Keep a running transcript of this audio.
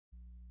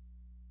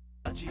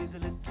Budgie's a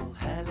little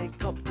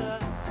helicopter.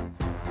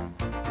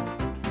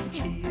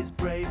 He is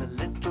brave, a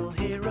little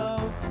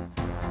hero.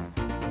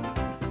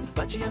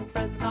 Budgie and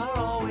friends are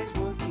always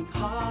working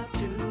hard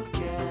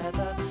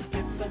together.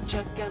 Pip and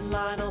Chuck and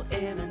Lionel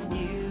in a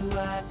new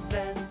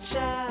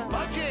adventure.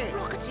 Budgie!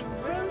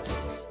 Rocketing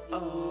rotors.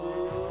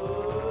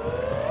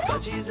 Oh.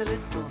 Budgie's a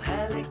little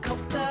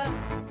helicopter.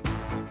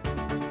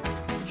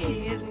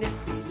 He is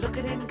nippy, look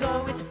at him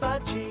go, it's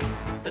Budgie,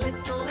 the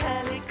little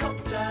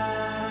helicopter.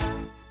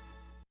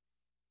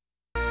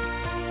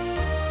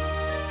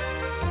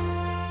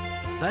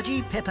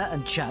 Budgie, Pippa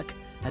and Chuck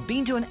had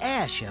been to an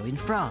air show in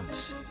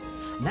France.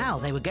 Now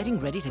they were getting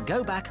ready to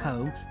go back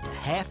home to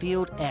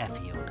Harefield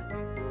Airfield.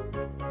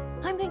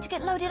 I'm going to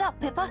get loaded up,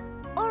 Pippa.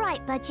 All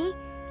right, Budgie.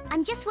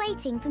 I'm just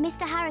waiting for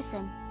Mr.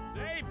 Harrison.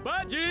 Say,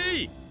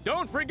 Budgie!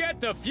 Don't forget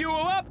to fuel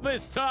up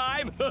this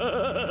time!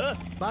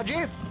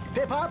 Budgie,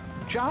 Pippa,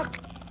 Chuck,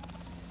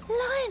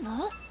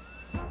 Lionel?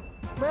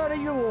 where are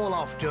you all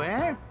off to,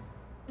 eh?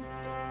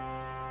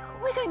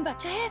 We're going back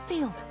to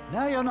Harefield.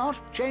 No, you're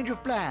not. Change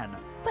of plan.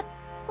 But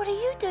what are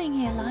you doing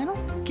here, Lionel?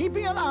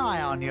 Keeping an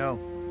eye on you.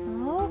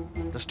 Oh?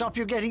 To stop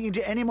you getting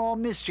into any more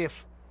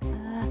mischief.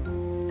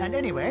 And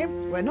anyway,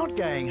 we're not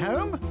going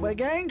home. We're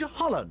going to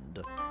Holland.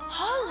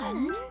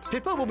 Holland?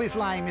 Pippa will be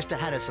flying Mr.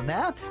 Harrison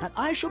there, and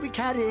I shall be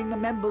carrying the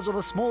members of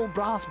a small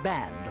brass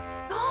band.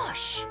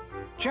 Gosh!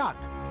 Chuck,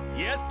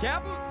 Yes,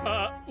 Captain?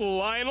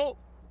 Lionel?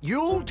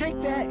 you'll take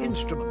their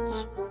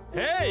instruments.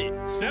 Hey,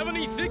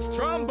 76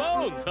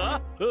 trombones, huh?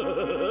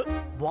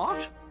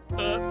 What?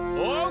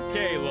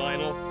 Okay,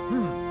 Lionel.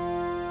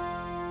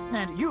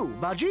 And you,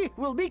 Budgie,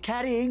 will be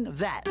carrying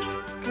that.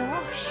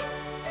 Gosh.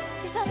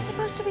 Is that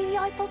supposed to be the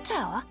Eiffel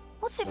Tower?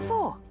 What's it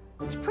for?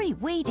 It's pretty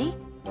weedy.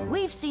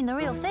 We've seen the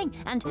real thing,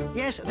 and...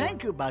 Yes,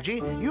 thank you,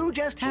 Budgie. You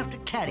just have to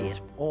carry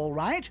it, all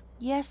right?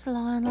 Yes,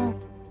 Lionel.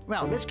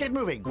 Well, let's get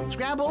moving.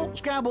 Scrabble,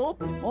 scrabble,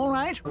 all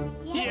right?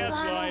 Yes,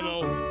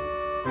 Lionel.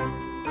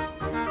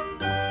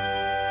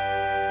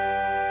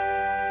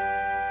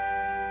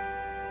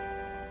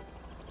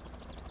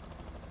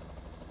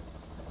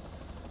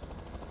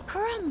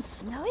 Crumbs,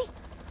 Snowy.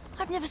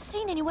 I've never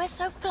seen anywhere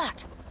so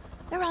flat.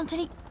 There aren't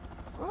any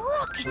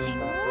rocketing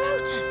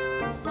rotors.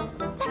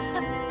 That's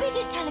the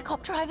biggest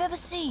helicopter I've ever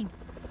seen.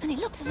 And it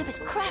looks as if it's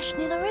crashed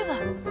near the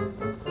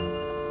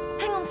river.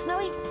 Hang on,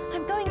 Snowy.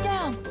 I'm going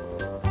down.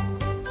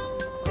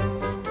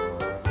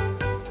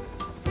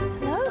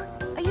 Hello?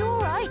 Are you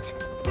all right?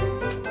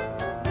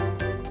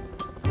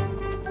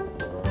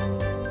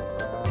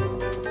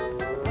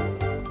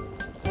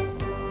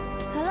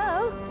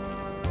 Hello?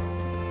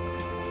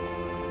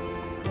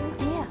 Oh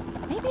dear.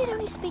 Maybe it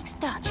only speaks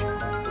Dutch.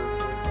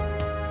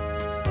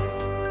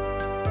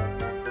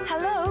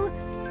 Hello?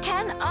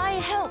 Can I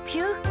help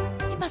you?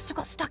 It must have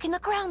got stuck in the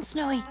ground,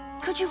 Snowy.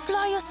 Could you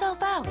fly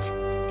yourself out?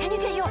 Can you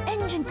get your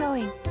engine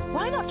going?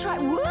 Why not try...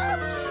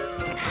 Whoops!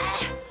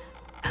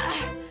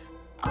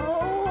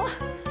 Oh!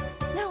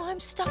 Now I'm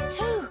stuck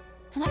too,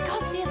 and I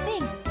can't see a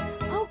thing.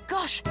 Oh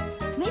gosh,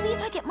 maybe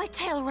if I get my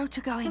tail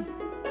rotor going.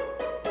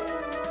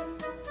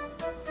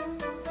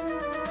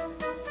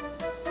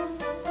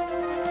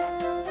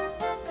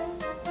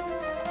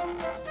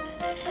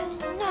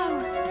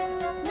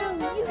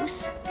 No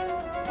use.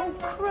 Oh,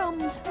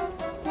 crumbs.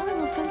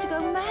 Lionel's going to go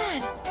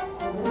mad.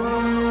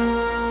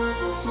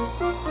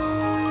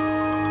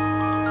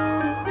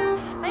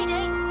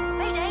 Mayday!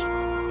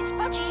 Mayday! It's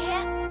Budgie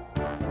here.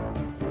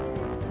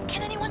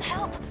 Can anyone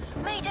help?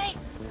 Mayday!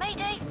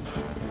 Mayday!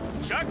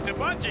 Chuck to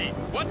Budgie.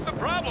 What's the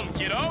problem,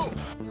 kiddo?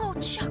 Oh,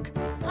 Chuck,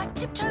 I've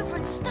tipped over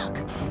and stuck.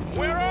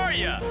 Where are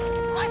you?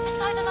 Right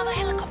beside another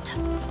helicopter.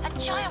 A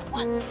giant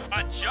one.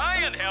 A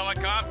giant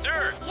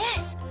helicopter?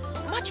 Yes,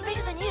 much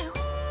bigger than you.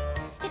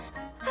 It's...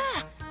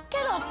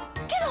 get off!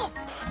 Get off!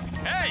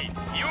 Hey,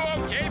 you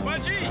okay,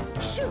 Budgie?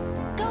 Shoot!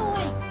 Go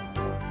away!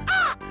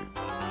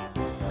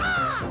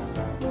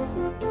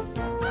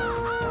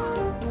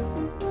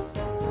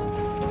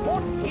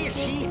 What is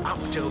he up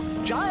to?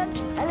 Giant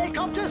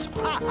helicopters?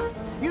 Ha!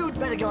 You'd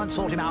better go and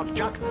sort him out,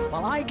 Chuck,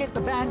 while I get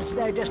the band to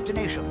their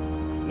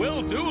destination.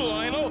 Will do,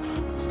 Lionel.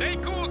 Stay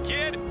cool,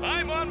 kid.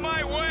 I'm on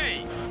my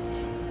way.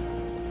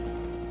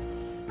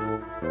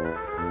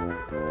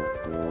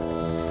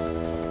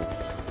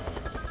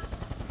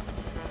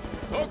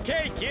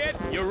 Okay, kid,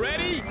 you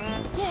ready?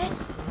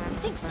 Yes, I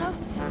think so.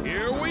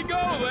 Here we go,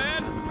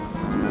 then.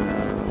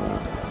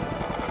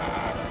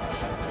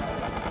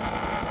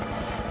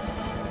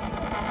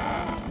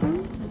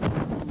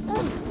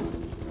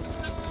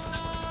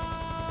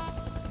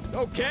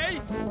 Okay.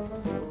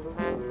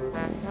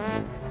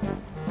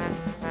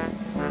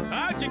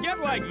 How'd you get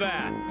like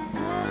that?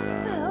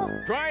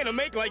 Well... Trying to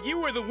make like you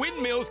were the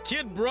windmill's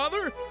kid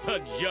brother? A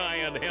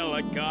giant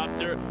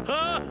helicopter.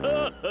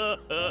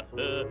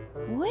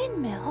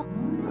 Windmill?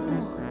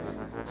 Oh,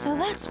 so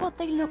that's what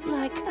they look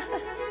like.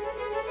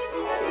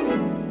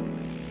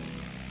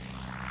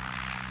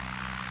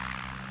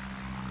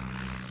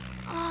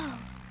 Oh,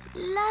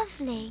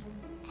 lovely.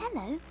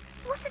 Hello.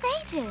 What are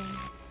they doing?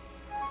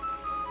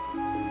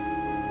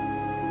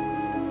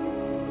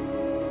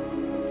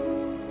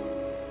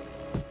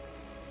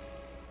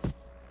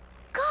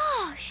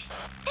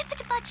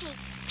 Budgie,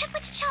 Pippa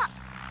to Chuck.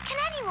 Can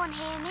anyone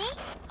hear me?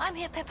 I'm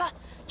here, Pippa.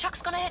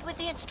 Chuck's gone ahead with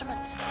the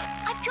instruments.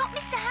 I've dropped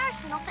Mr.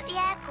 Harrison off at the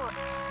airport,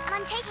 and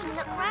I'm taking a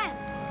look round.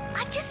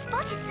 I've just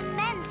spotted some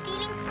men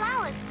stealing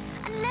flowers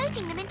and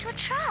loading them into a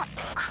truck.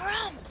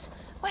 Crumbs!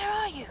 Where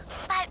are you?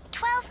 About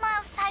 12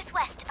 miles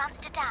southwest of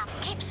Amsterdam.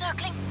 Keep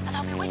circling, and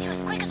I'll be with you as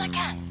quick as I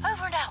can.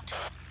 Over and out.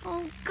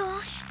 Oh,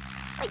 gosh.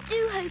 I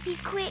do hope he's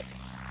quick.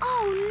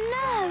 Oh,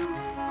 no!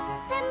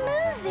 They're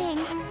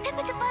moving!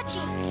 Pippa to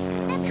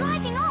Budgie. They're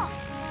driving off.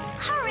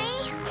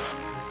 Hurry!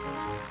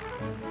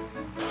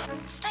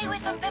 Stay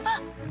with them, Pippa.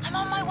 I'm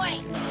on my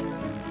way.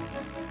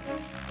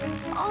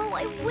 Oh,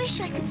 I wish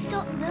I could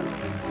stop them.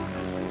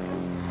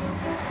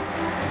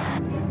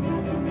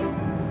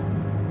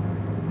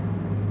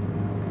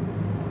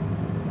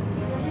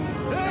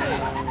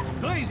 Hey!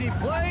 Crazy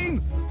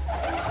plane! I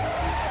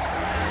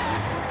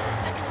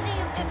can see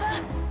you,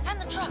 Pippa. And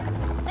the truck.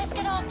 Let's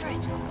get after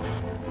it.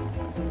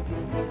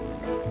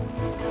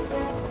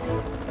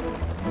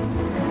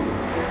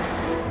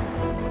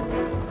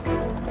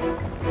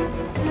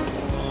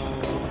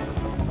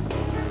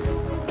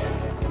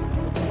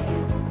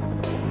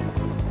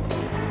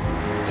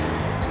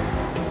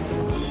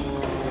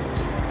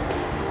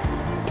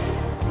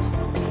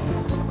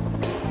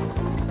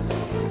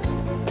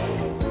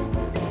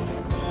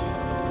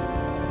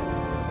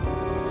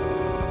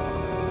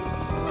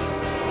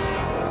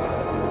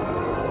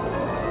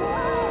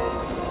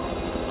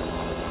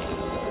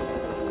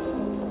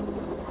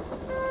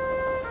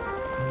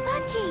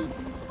 Budgie,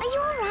 are you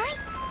all right?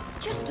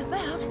 Just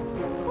about.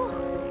 Whew.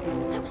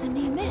 That was a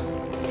near miss.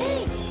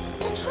 Hey,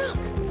 the truck.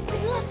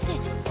 We've lost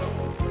it.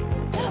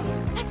 No,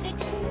 that's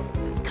it.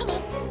 Come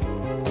on.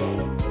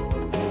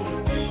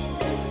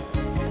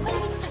 It's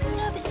pulling into that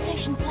service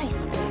station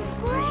place.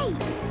 Great!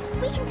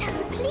 We can tell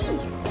the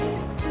police.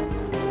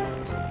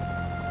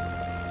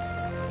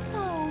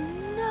 Oh,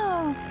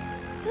 no.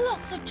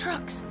 Lots of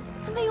trucks,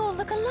 and they all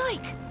look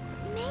alike.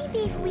 Maybe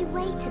if we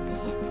wait a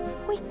bit.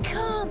 We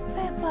can't,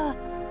 Peppa.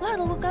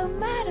 Lionel will go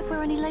mad if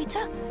we're any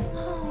later.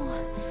 Oh,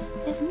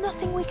 there's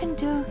nothing we can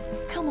do.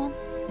 Come on.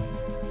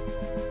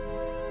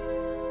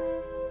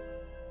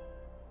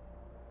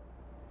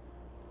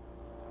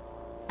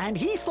 And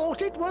he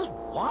thought it was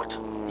what?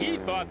 He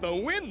thought the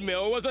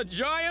windmill was a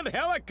giant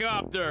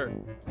helicopter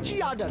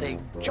Juddering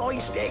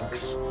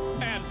joysticks.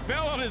 and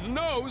fell on his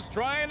nose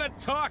trying to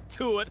talk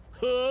to it.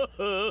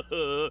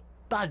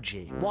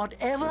 Budgie,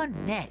 whatever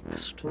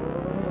next?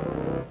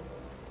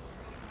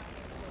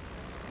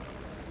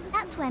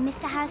 That's where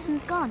Mr.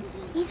 Harrison's gone.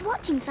 He's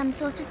watching some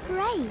sort of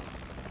parade.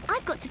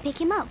 I've got to pick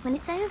him up when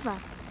it's over.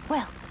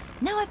 Well,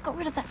 now I've got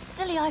rid of that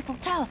silly Eiffel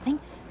Tower thing,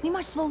 we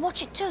might as well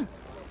watch it too.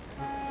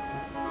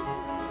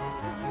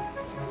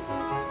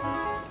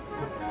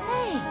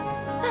 Hey,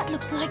 that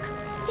looks like...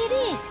 It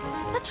is!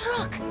 The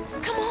truck!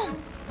 Come on!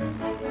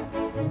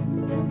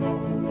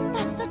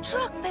 That's the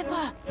truck,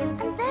 Pippa!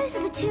 And those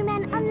are the two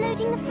men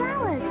unloading the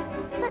flowers.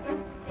 But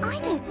I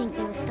don't think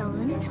they were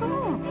stolen at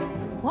all.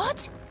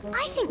 What?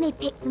 I think they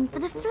picked them for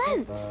the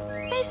floats.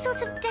 Those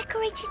sort of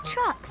decorated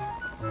trucks.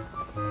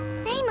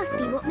 They must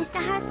be what Mr.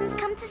 Harrison's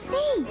come to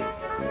see.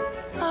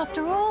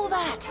 After all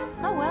that.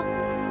 Oh well,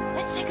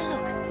 let's take a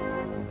look.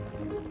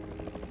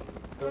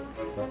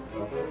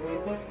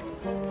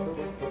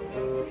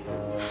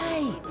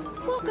 Hey,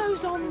 what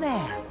goes on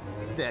there?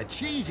 They're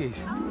cheeses.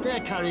 They're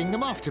carrying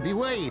them off to be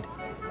weighed.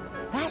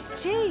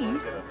 That's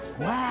cheese?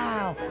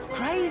 Wow,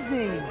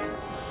 crazy.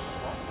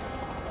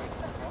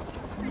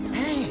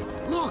 Hey,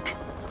 look!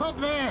 Up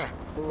there!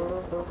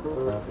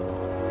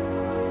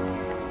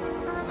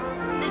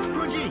 It's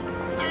Budgie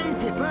and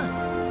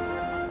Pippa.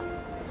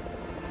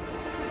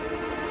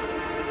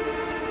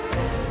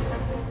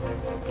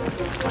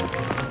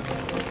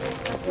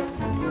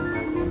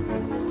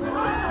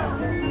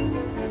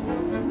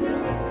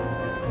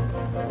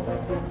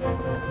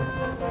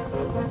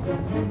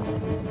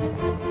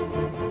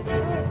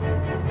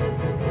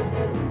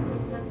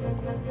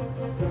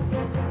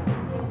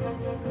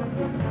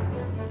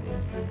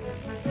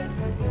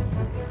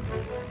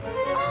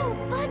 Oh,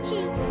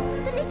 Budgie,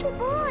 the little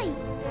boy.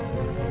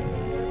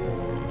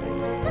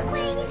 Look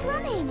where he's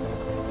running.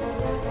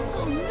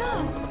 Oh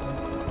no!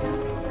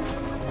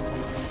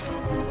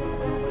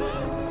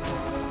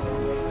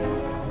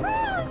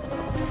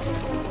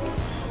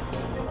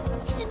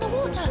 He's in the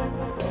water!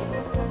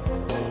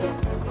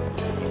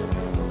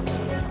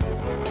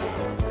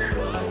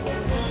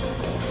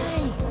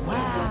 Hey,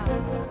 wow!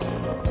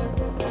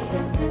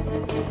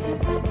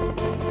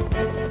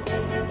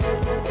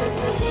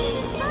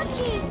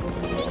 Budgie,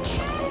 be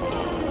careful.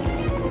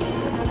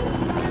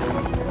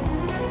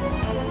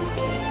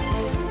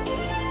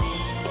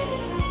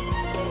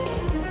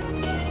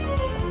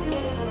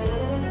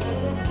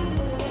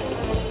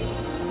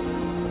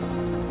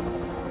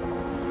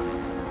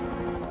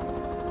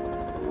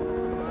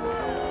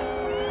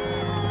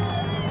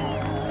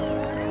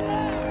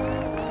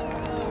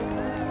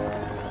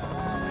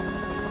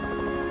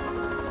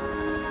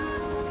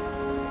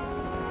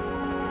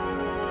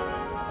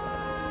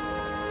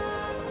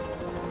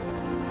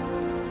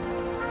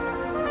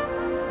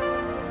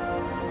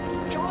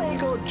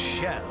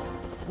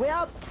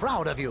 We're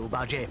proud of you,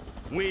 Budgie.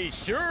 We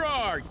sure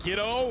are,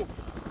 kiddo.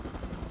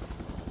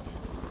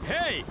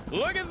 Hey,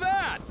 look at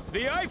that!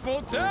 The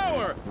Eiffel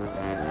Tower!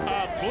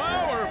 A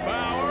flower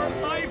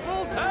power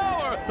Eiffel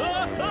Tower!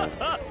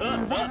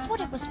 So that's what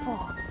it was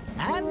for.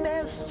 And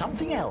there's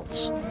something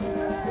else.